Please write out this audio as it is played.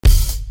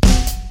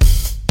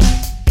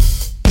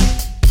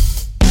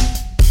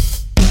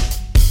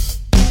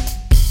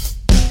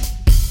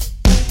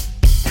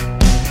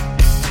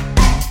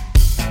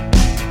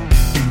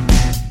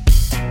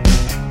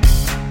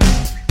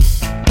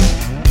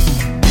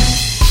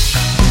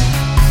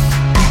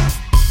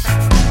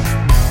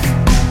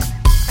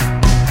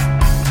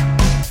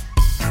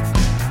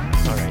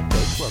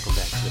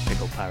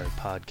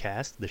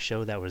Podcast, the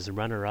show that was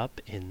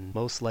runner-up and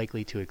most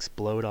likely to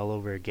explode all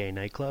over a gay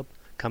nightclub,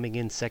 coming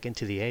in second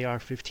to the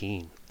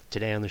AR-15.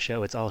 Today on the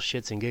show, it's all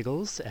shits and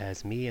giggles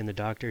as me and the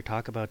doctor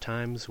talk about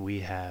times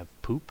we have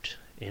pooped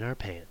in our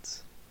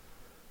pants.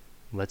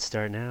 Let's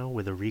start now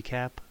with a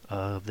recap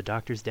of the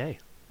doctor's day.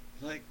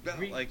 Give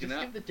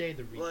the day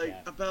the recap.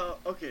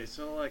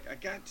 I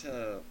got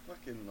to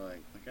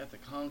I got to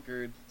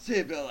Concord, say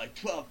about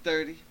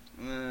 12:30,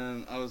 and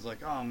then I was like,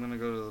 oh, I'm gonna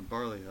go to the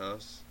Barley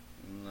House,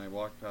 and I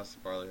walked past the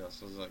Barley House.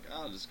 I was like,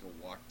 I'll just go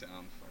walk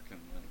down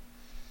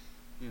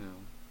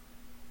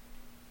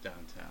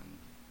downtown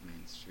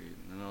Main Street,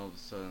 and then all of a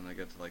sudden I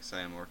got to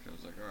Siam Orchid. I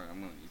was like, alright,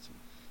 I'm gonna eat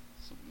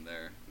something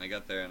there. And I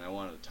got there and I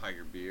wanted a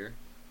Tiger beer.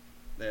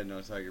 They had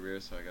no Tiger beer,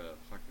 so I got a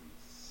fucking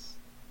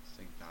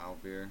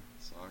Tsingtao beer.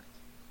 It sucked.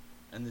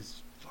 And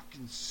this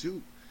fucking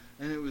soup,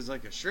 and it was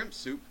like a shrimp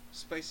soup,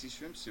 spicy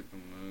shrimp soup.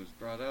 And when it was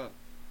brought out,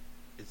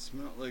 it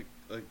smelled like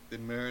they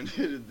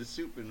marinated the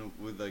soup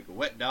with a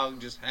wet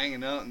dog just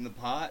hanging out in the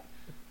pot,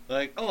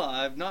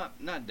 alive,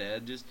 not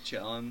dead, just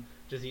chilling.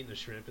 Just eating the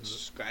shrimp and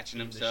scratching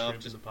himself,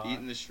 just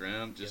eating the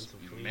shrimp, just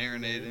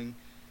marinating.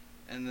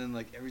 And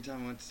then every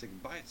time I went to take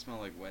a bite, it smelled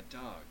like wet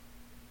dog.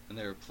 And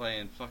they were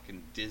playing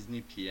fucking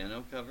Disney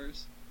piano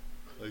covers,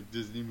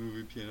 Disney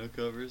movie piano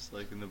covers,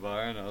 in the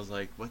bar. And I was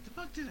like, what the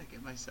fuck did I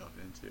get myself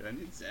into? I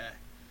need Zach.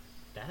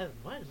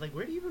 What?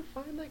 Where do you even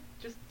find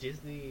just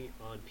Disney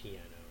on piano?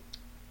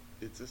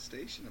 It's a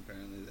station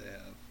apparently they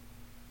have.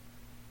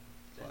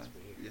 That's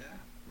weird.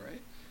 Yeah,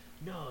 right?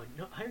 No,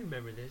 I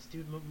remember this,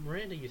 dude.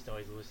 Miranda used to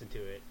always listen to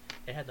it.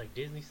 It had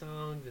Disney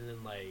songs and then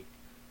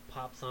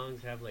pop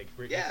songs have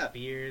Britney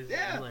Spears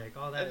and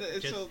all that. And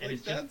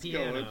it's just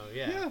piano. Going.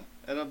 Yeah.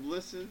 And I'm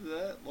listening to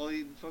that while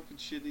eating fucking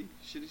shitty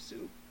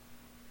soup.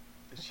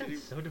 That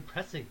sounds so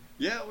depressing.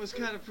 Yeah, it was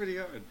kind of pretty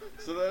hard.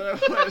 So then I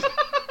went.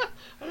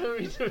 I don't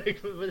mean to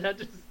make, but that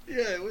just.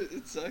 Yeah,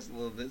 it sucks a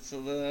little bit.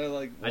 So then I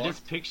walked. I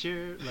just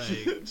picture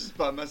just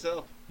by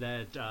myself.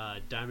 That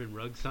Diamond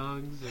Rug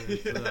songs or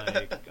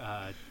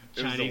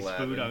Chinese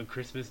food on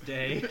Christmas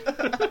Day.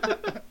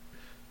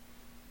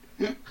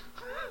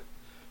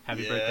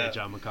 Happy birthday,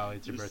 John McCauley.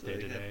 It's your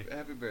birthday today.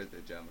 Happy birthday,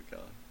 John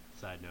McCauley.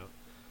 Side note.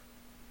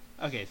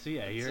 Okay, so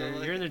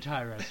you're in the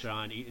Thai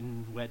restaurant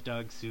eating wet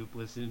dog soup,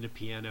 listening to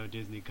piano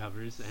Disney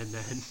covers, and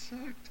then...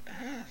 Sucked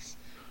ass.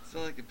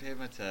 So I could pay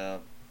my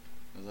tab.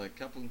 I was like,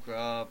 cup and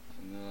crop,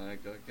 and then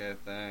okay,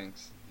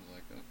 thanks. I was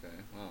like, okay,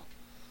 well.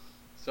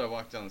 So I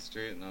walked down the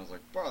street, and I was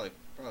like, Barley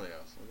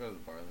House. I'll go to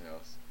the Barley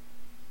House.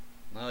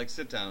 And I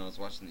sit down and I was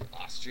watching the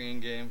Austrian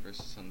game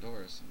versus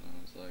Honduras, and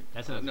I was like,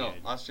 that sounds good.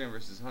 Austrian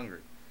versus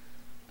Hungary.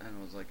 And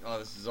I was like, oh,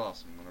 this is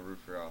awesome. I'm going to root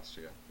for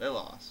Austria. They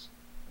lost.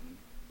 And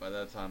by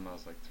that time, I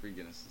was 3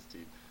 Guinnesses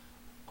deep.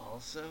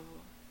 Also,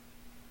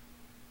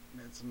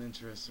 met some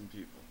interesting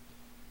people.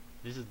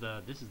 This is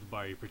the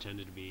bar you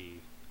pretended to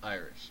be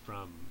Irish.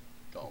 From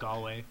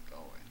Galway.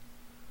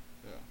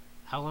 Yeah.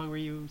 How long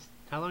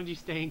did you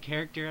stay in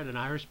character at an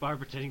Irish bar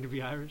pretending to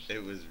be Irish?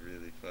 It was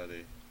really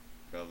funny.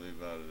 Probably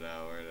about an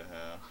hour and a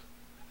half.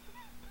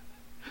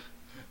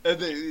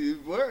 And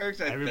it worked.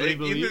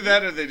 Either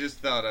that or they just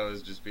thought I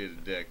was just being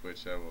a dick,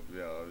 which I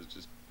was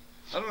just...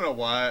 I don't know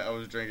why I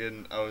was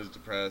drinking. I was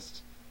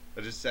depressed.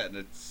 I just sat in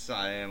a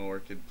Siam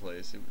Orchid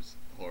place. It was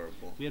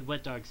horrible. We had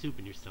wet dog soup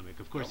in your stomach.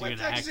 Of course you're going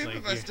to act like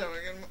in my stomach.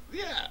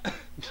 Yeah.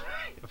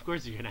 Of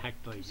course you're going to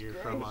act like you're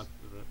from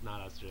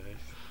not Australia.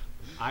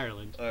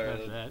 Ireland.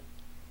 That's that.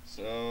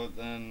 So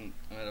then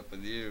I met up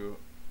with you,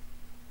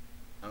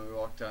 and we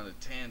walked down to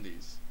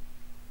Tandy's.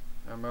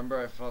 I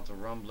remember I felt a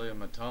rumbly in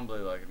my tumbly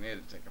like I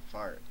needed to take a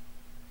fart.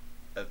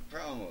 And the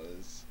problem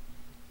was,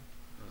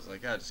 I was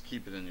like, just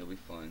keep it in, you'll be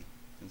fine.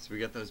 And so we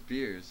got those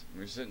beers, and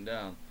we were sitting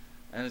down,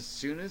 and as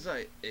soon as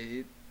I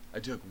ate, I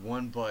took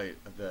one bite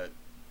of that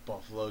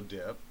buffalo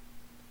dip,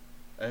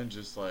 and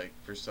just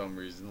for some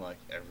reason,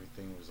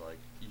 everything was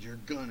you're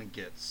gonna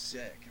get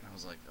sick. And I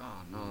was like,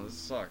 oh no, this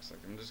sucks.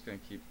 I'm just gonna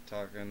keep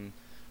talking,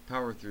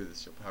 power through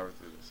this, you'll power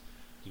through this.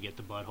 You get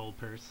the butthole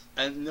purse?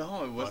 And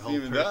no, it wasn't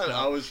even that. Stuff.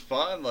 I was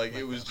fine.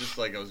 It was just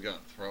I was going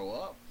to throw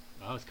up.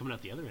 Oh, it's coming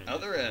out the other end.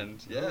 Other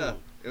end, yeah. Ooh.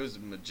 It was a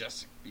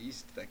majestic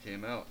beast that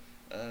came out.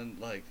 And,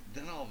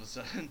 then all of a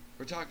sudden,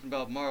 we're talking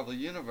about Marvel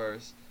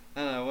Universe,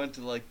 and I went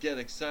to, get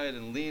excited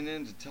and lean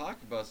in to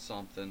talk about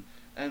something,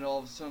 and all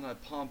of a sudden I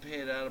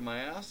Pompeyed out of my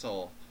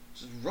asshole.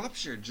 Just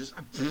ruptured,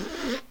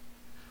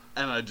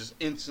 and I just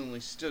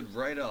instantly stood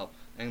right up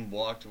and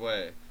walked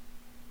away.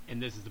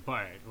 And this is the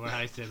part where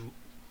I said...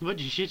 What,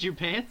 did you shit your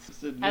pants? I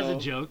said no. As a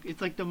joke.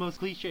 It's the most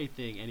cliche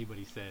thing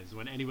anybody says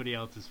when anybody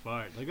else is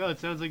fart. Oh, it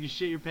sounds like you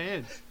shit your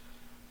pants.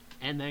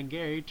 And then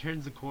Gary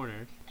turns the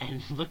corner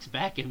and looks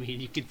back at me,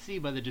 and you can see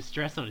by the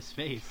distress on his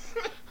face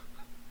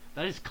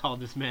that I just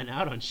called this man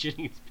out on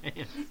shitting his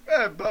pants.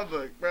 Right in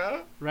public,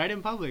 bro. Right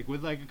in public,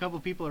 with a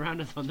couple people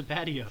around us on the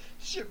patio.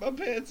 Shit my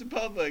pants in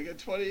public at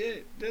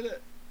 28. Did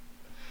it.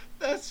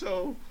 That's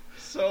so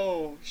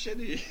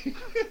shitty.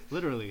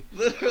 Literally.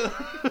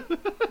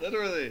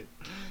 Literally.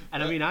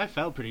 And I mean, I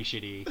felt pretty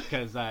shitty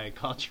because I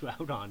called you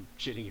out on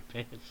shitting your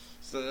pants.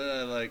 So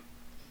then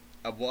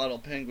I waddle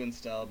penguin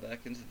style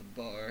back into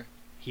the bar.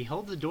 He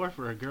held the door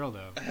for a girl,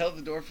 though. I held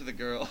the door for the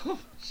girl.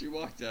 She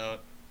walked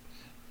out.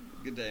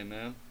 Good day,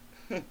 ma'am.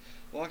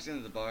 Walked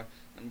into the bar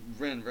and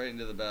ran right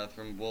into the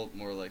bathroom. Well,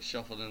 more like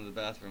shuffled into the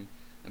bathroom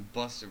and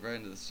busted right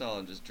into the stall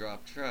and just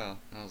dropped trow.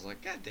 And I was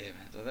like, God damn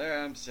it. So there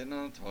I am sitting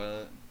on the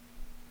toilet,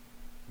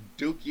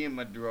 dookie in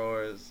my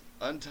drawers,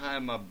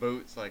 untying my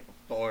boots like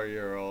a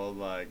 4-year-old,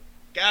 like,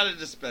 gotta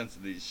dispense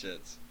of these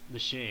shits. The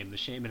shame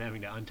in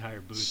having to untie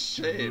your boots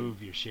Shame. to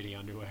remove your shitty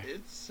underwear.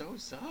 It so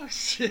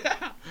sucks.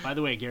 Yeah. By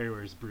the way, Gary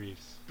wears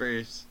briefs.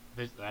 Briefs.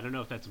 I don't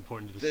know if that's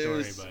important to the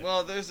story, but...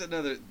 Well, that's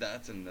another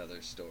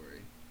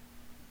story.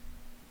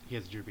 He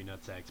has droopy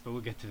nutsacks, but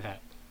we'll get to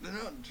that. They're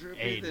not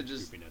droopy,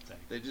 Droopy nutsack.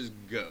 they just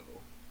go.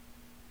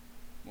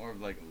 More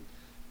of like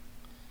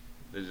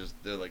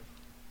they're like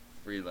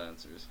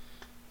freelancers.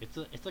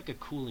 It's like a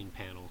cooling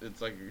panel.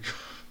 It's like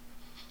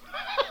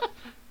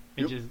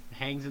It just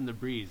hangs in the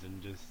breeze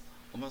and just...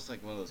 almost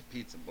like one of those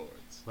pizza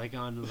boards. Like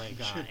on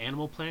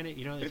Animal Planet,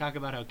 you know, they talk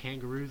about how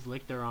kangaroos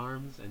lick their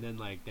arms and then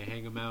like they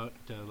hang them out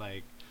to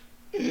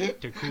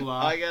cool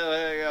off. I gotta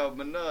hang out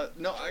my nut.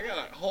 No, I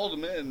gotta hold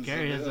them in.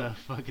 Gary has a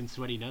fucking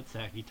sweaty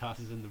nutsack he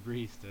tosses in the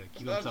breeze to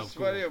keep I'm himself not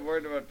sweaty, cool. I'm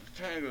worried about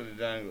the tangly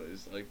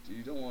danglies. Like,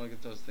 you don't want to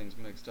get those things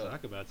mixed up.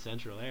 Talk about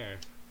central air.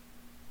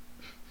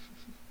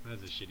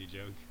 That's a shitty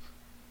joke.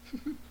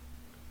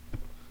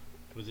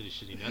 Was it a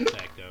shitty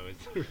nutsack though? Is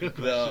the real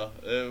question. No,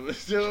 it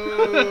was.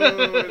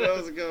 That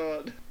was a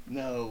good one.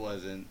 No, it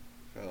wasn't.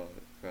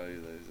 Probably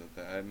ladies up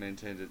there. I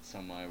maintained it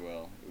semi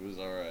well. It was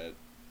alright.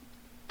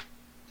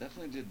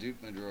 Definitely did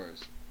dupe my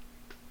drawers.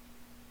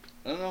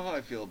 I don't know how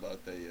I feel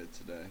about that yet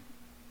today.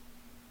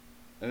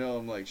 I know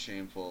I'm like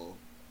shameful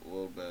a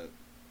little bit.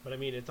 But I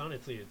mean, it's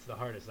the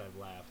hardest I've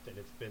laughed, and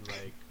it's been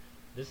like,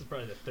 this is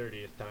probably the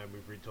 30th time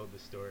we've retold the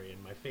story,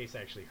 and my face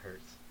actually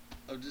hurts.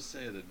 I'm just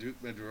saying that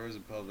dupe my drawers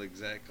in public.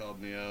 Zach called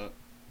me out.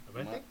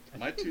 But My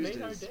I think it made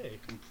our Tuesday's day.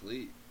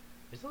 complete.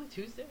 It's only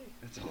Tuesday.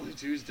 It's only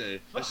Tuesday. I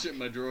Fuck. shit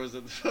my drawers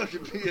at the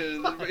fucking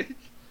beginning of the week.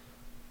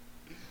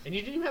 And you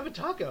didn't even have a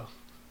taco.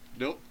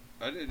 Nope.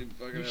 I didn't even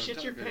fucking You have shit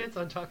a your taco. pants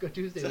on Taco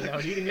Tuesday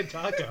without eating a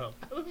taco.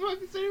 How the fuck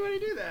does anybody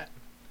do that?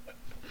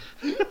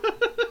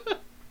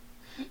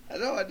 I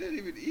know, I didn't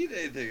even eat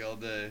anything all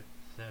day.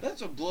 Seth,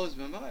 That's what blows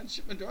my mind.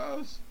 Shit my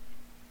drawers.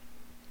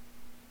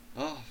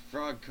 Oh,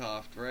 frog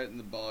coughed right in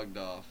the bogged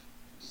off.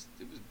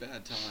 It was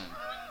bad time.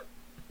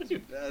 It was a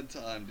bad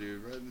time,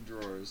 dude. Right in the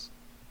drawers.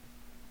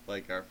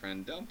 Like our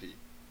friend Dumpy.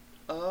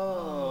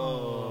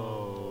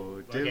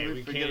 Oh, did okay,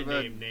 we forget can't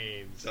about name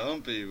names.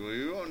 Dumpy? Well,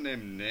 we won't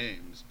name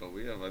names, but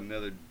we have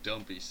another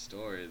Dumpy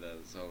story that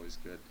is always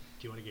good.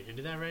 Do you want to get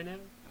into that right now?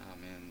 Oh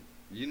man,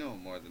 you know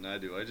more than I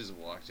do. I just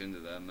walked into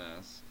that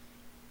mess.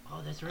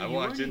 Oh, that's right. I you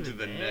walked weren't into even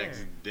the there.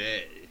 next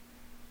day,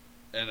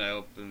 and I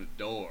opened the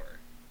door,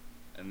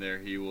 and there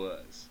he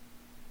was.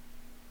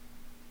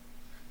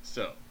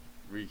 So,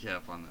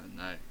 recap on that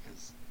night,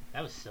 because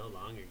That was so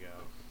long ago.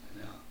 I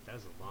know. That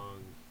was a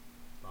long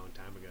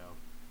time ago.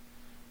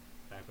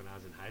 Back when I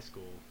was in high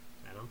school.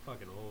 And I'm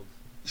fucking old.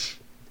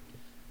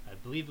 I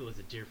believe it was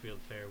a Deerfield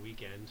Fair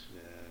weekend.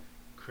 Yeah,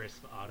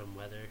 Crisp autumn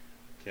weather.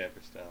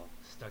 camper style.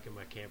 Stuck in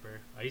my camper.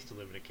 I used to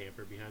live in a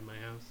camper behind my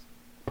house.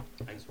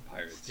 As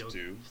pirates Still,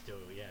 do.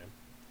 yeah.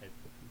 I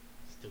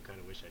still kind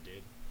of wish I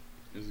did.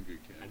 It was a good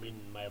camper. I mean,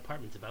 my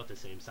apartment's about the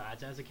same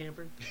size as a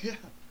camper. Yeah.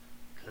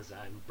 Because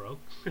I'm broke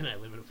and I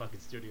live in a fucking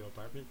studio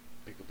apartment.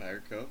 Pickle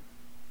Pirate Co.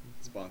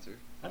 Sponsor.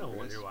 I don't Fundraise.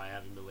 wonder why I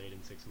haven't been laid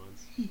in 6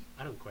 months.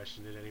 I don't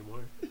question it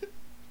anymore.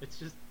 It's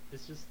just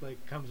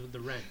like comes with the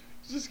rent.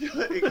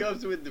 It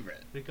comes with the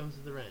rent. It comes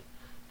with the rent.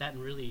 That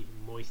and really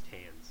moist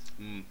hands.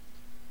 Mm.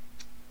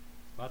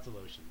 Lots of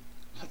lotion.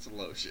 Lots of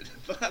lotion.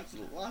 Lots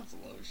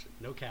of lotion.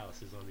 No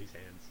calluses on these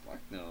hands. Fuck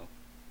no.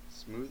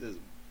 Smooth as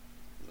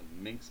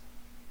a minx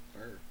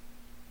fur.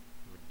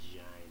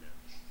 Vagina.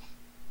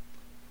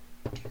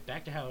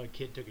 Back to how a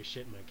kid took a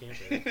shit in my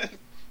camper.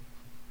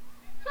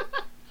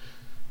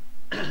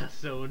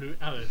 So when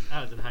I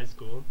was in high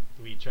school,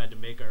 we tried to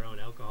make our own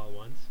alcohol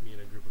once, me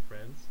and a group of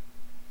friends.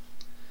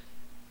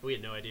 We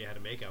had no idea how to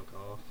make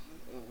alcohol.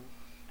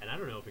 And I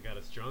don't know if it got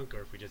us drunk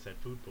or if we just had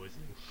food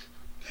poisoning.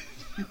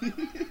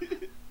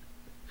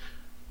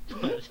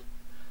 But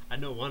I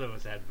know one of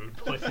us had food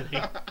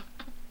poisoning.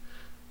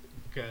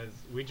 Because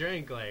we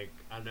drank like,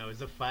 I don't know, it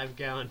was a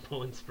 5-gallon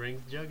Poland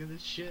Springs jug of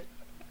this shit.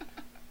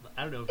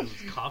 I don't know if it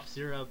was cough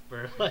syrup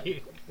or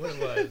like what it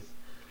was.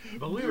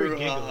 But we were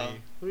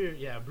giggly.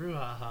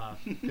 Brouhaha.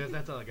 Because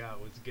that's all I got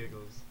was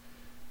giggles.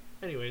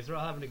 Anyways, we're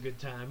all having a good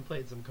time,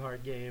 played some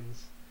card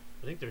games.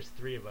 I think there's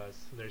 3 of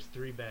us. There's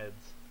 3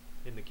 beds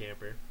in the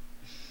camper.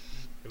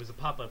 It was a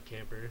pop-up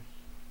camper.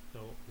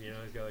 So,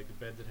 it's got like the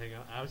beds that hang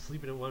out. I was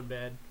sleeping in one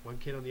bed, one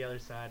kid on the other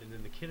side, and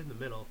then the kid in the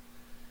middle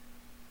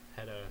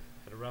had a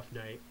rough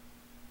night.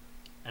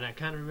 And I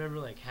kind of remember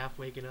like half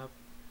waking up.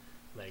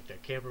 Like the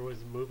camper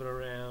was moving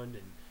around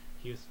and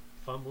he was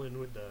fumbling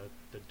with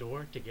the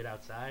door to get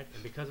outside,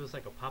 and because it was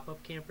like a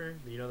pop-up camper,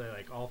 you know, they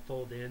like all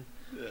fold in,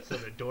 so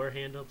the door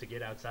handle to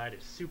get outside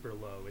is super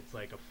low. It's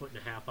like 1.5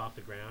 feet off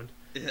the ground.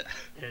 Yeah.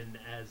 And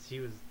as he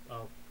was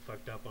all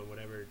fucked up on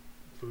whatever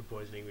food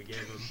poisoning we gave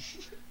him,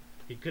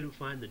 he couldn't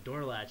find the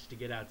door latch to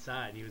get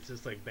outside. He was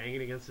just like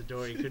banging against the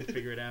door. He couldn't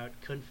figure it out.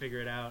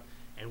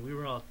 And we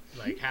were all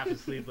like half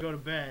asleep. Like, go to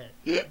bed.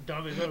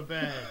 Dummy, go to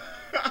bed.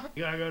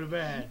 You gotta go to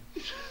bed.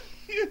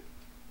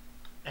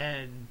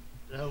 And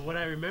what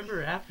I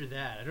remember after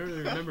that, I don't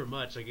really remember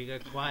much. Like, it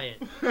got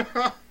quiet.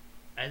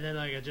 And then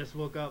like I just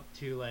woke up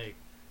to like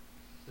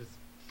this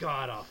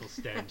god-awful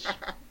stench.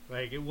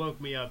 Like, it woke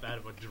me up out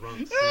of a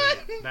drunk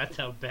sleep. That's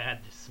how bad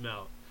this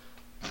smelled.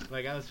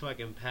 Like, I was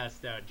fucking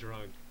passed out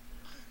drunk.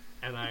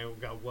 And I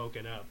got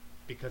woken up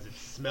because it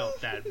smelled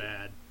that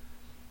bad.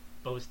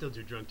 But was still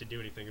too drunk to do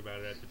anything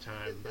about it at the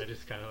time. I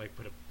just kind of like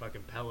put a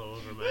fucking pillow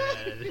over my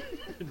head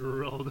and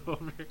rolled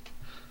over.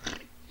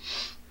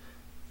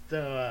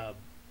 So,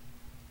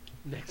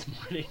 next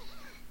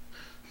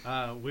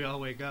morning, we all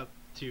wake up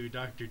to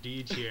Dr.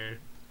 Deej here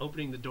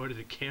opening the door to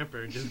the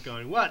camper and just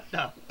going, "What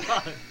the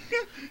fuck?"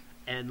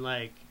 And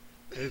like,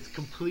 it was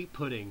complete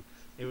pudding.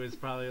 It was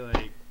probably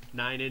like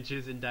 9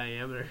 inches in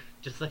diameter,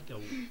 just like a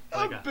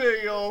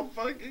big old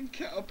fucking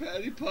cow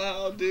patty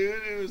pile,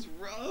 dude. It was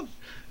rough.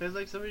 It was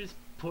like somebody just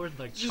poured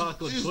like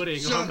chocolate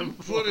pudding on the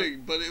floor.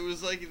 Pudding, but it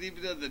was like it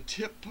even had the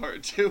tip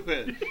part to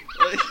it.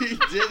 Like, he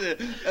did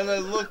it, and I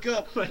look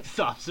up, like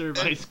soft serve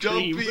and ice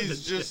cream.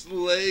 Dumpy's just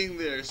laying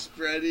there,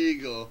 spread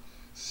eagle,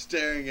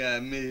 staring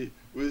at me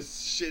with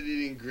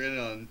shit-eating grin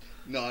on,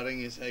 nodding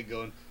his head,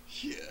 going,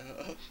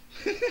 "Yeah."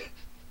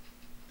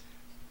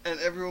 And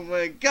everyone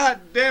went, "God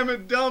damn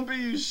it, Dumpy,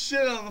 you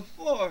shit on the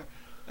floor."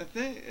 I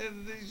think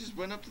they just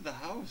went up to the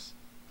house.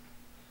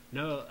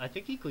 No, I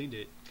think he cleaned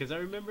it. Because I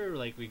remember,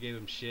 like, we gave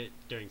him shit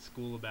during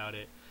school about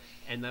it.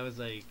 And I was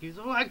like, he's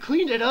like, "Oh, I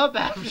cleaned it up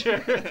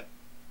after."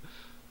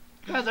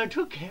 Guys, I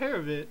took care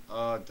of it.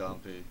 Oh,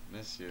 Dumpy.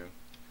 Miss you.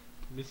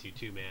 Miss you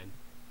too, man.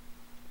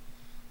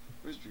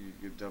 Wish we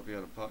could get Dumpy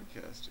on a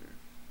podcast here.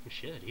 We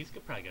should. He's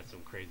probably got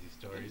some crazy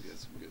stories. He's got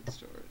some good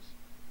stories.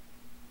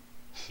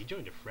 He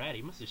joined a frat.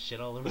 He must have shit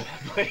all over that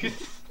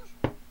place.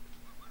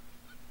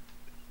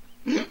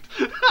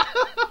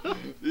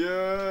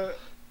 Yeah.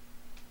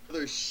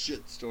 Another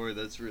shit story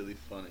that's really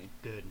funny.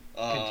 Good.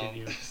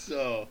 Continue.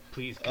 So.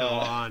 Please go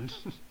on.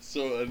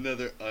 So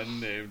another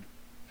unnamed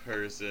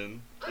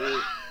person.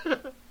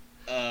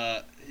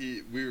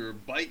 We were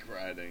bike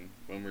riding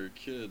when we were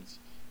kids,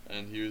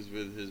 and he was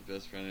with his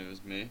best friend. And it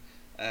was me,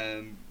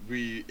 and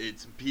we ate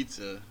some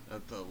pizza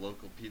at the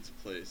local pizza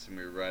place, and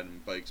we were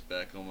riding bikes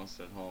back almost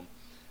at home.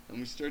 And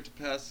we start to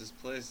pass this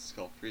place. It's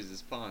called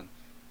Freeze's Pond,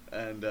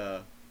 and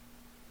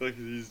look,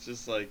 he's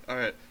just like, "All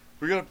right,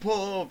 we're gonna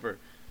pull over."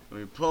 And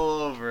we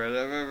pull over, and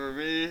I remember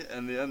me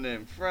and the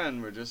unnamed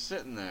friend were just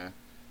sitting there,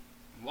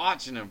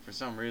 watching him for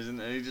some reason,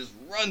 and he just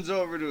runs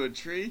over to a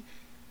tree,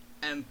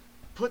 and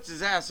puts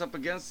his ass up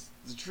against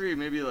the tree,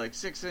 maybe like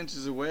 6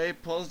 inches away,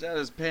 pulls down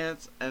his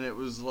pants, and it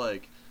was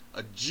like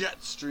a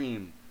jet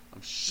stream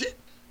of shit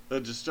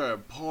that just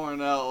started pouring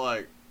out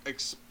like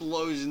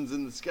explosions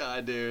in the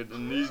sky, dude,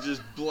 and he's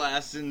just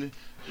blasting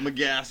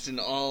McGaston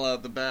all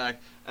out the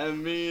back,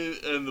 and me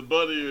and the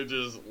buddy are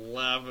just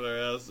laughing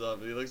our ass off,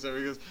 and he looks at me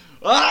and goes,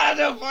 "Ah,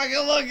 don't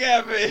fucking look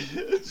at me!"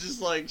 It's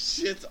just like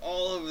shit's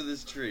all over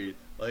this tree,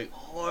 like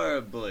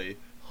horribly.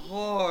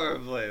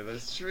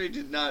 This tree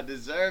did not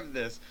deserve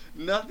this.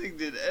 Nothing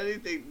did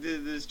anything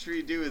did this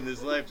tree do in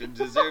this life to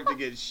deserve to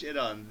get shit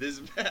on this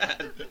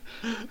bad.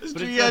 This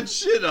tree got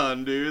shit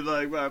on, dude,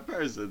 like by a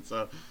person.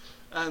 So,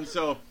 and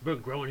so been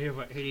growing here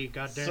for 80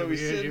 goddamn so we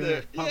years. sit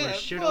there, yeah,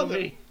 shit on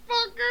me,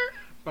 fucker.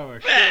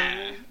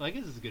 Like,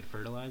 this is good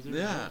fertilizer.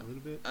 Yeah, a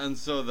little bit. And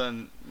so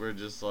then we're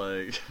just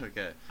like,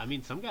 okay. I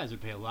mean, some guys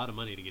would pay a lot of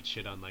money to get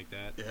shit on like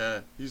that.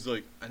 Yeah, he's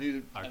like, I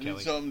need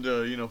something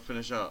to,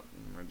 finish up.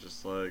 And we're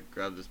just like,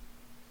 grab this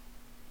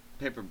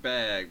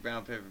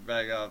brown paper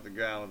bag off the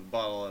ground with a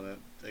bottle in it.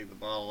 Take the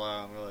bottle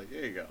out, and we're like,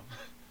 here you go.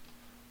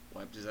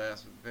 Wiped his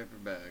ass with the paper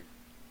bag.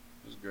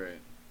 It was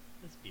great.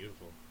 That's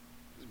beautiful.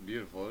 It was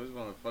beautiful. It was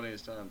one of the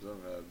funniest times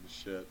I've had.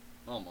 Shit,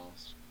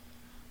 almost.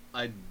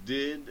 I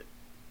did.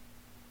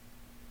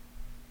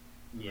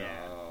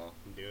 Yeah. No.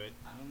 Do it.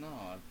 I don't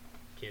know.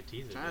 Can't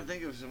tease it. I'm trying to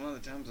think of some other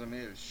times I may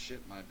have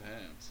shit my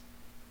pants.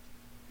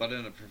 But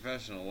in a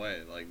professional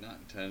way. Like, not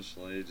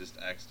intentionally, just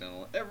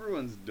accidental.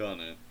 Everyone's done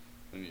it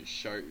when you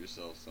shart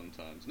yourself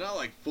sometimes. Not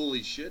like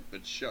fully shit,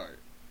 but shart.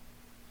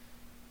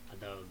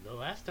 The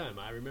last time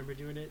I remember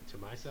doing it to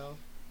myself,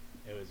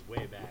 it was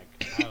way back.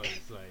 I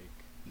was like,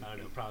 I don't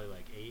know, probably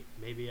like 8,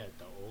 maybe at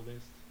the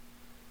oldest.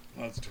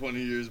 Well, that's 20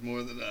 years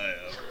more than I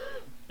have.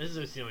 This is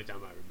just the only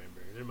time I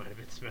remember. There might have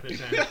been some other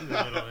times in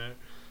the middle there.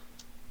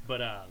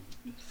 But,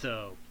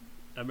 so,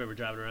 I remember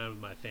driving around with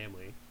my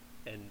family,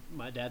 and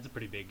my dad's a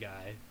pretty big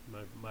guy.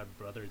 My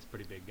brother's a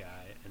pretty big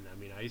guy, and I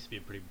mean, I used to be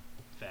a pretty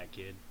fat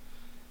kid.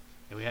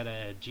 And we had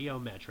a Geo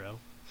Metro,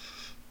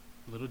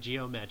 little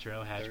Geo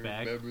Metro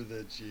hatchback. I remember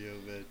that Geo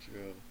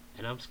Metro.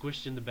 And I'm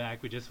squished in the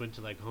back. We just went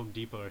to like Home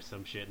Depot or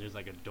some shit, and there's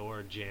like a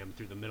door jammed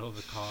through the middle of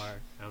the car.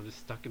 And I'm just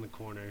stuck in the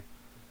corner.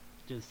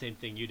 Did the same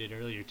thing you did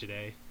earlier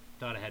today.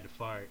 Thought I had to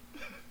fart.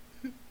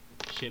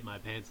 Shit my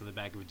pants in the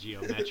back of a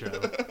Geo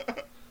Metro.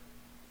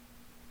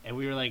 And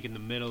we were like in the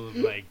middle of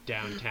like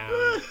downtown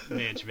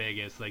Manch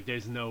Vegas. Like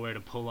there's nowhere to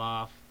pull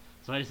off.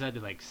 So I just had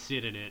to like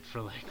sit in it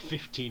for like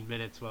 15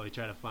 minutes while we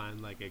try to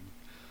find like a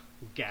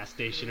gas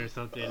station or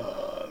something.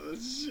 Oh,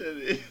 that's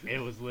shitty. It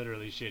was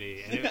literally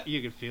shitty. And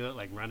you could feel it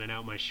like running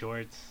out my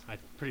shorts. I'm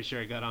pretty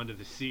sure I got onto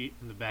the seat,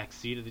 in the back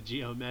seat of the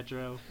Geo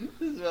Metro.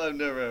 This is why I'm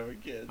never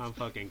having kids. I'm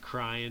fucking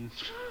crying.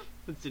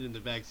 I'm sitting in the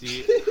back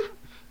seat.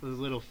 This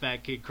little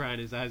fat kid crying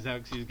his eyes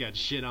out because he's got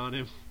shit on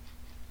him.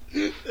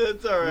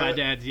 It's alright. My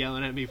dad's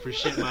yelling at me for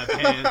shit my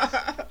pants.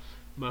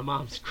 My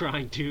mom's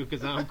crying too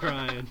because I'm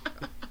crying.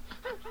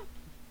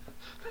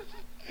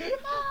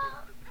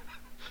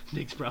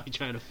 Nick's probably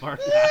trying to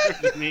fart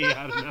louder than me.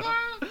 I don't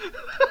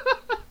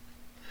know.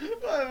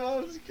 My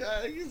mom's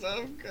crying because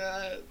I'm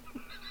crying.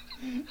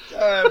 It's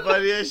alright,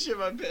 buddy. I shit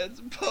my pants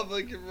in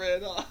public and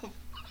ran off.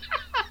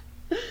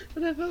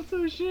 And I felt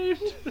so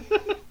ashamed.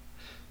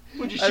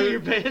 Would you shit your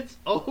pants?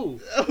 Oh.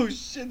 Oh,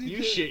 shit. You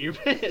did. shit your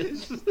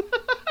pants.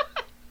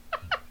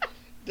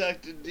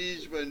 Dr.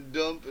 Deej went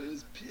dumping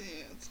his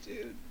pants,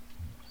 dude.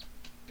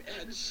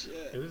 Bad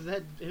shit. It was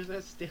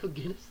that stale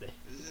Guinness thing.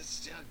 Is that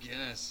still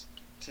Guinness?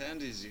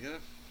 Tandies, you gotta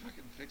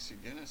fucking fix your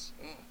Guinness.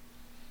 Oh,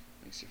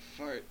 makes you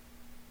fart.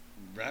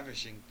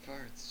 Ravishing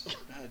farts.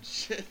 Bad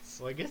shits.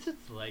 Well, I guess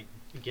it's like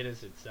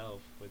Guinness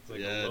itself. It's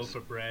like Yeah, a loaf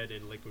of bread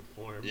in liquid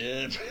form.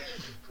 Yeah.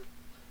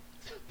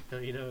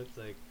 You know, it's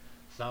like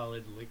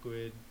solid,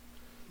 liquid,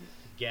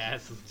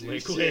 gas, Dude,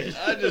 liquid. shit,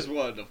 I just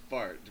wanted to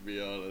fart, to be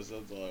honest.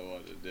 That's all I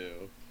wanted to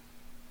do.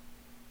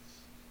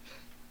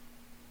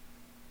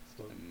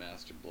 I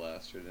master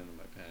blastered into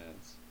my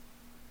pants.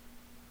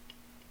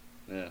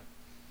 Yeah.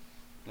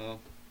 Well.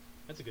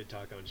 That's a good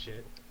talk on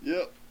shit.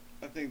 Yep.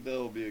 I think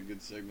that'll be a good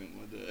segment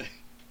one day.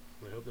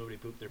 I hope nobody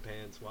pooped their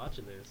pants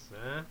watching this,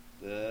 huh?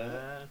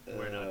 We're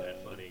We're not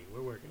that funny.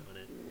 We're working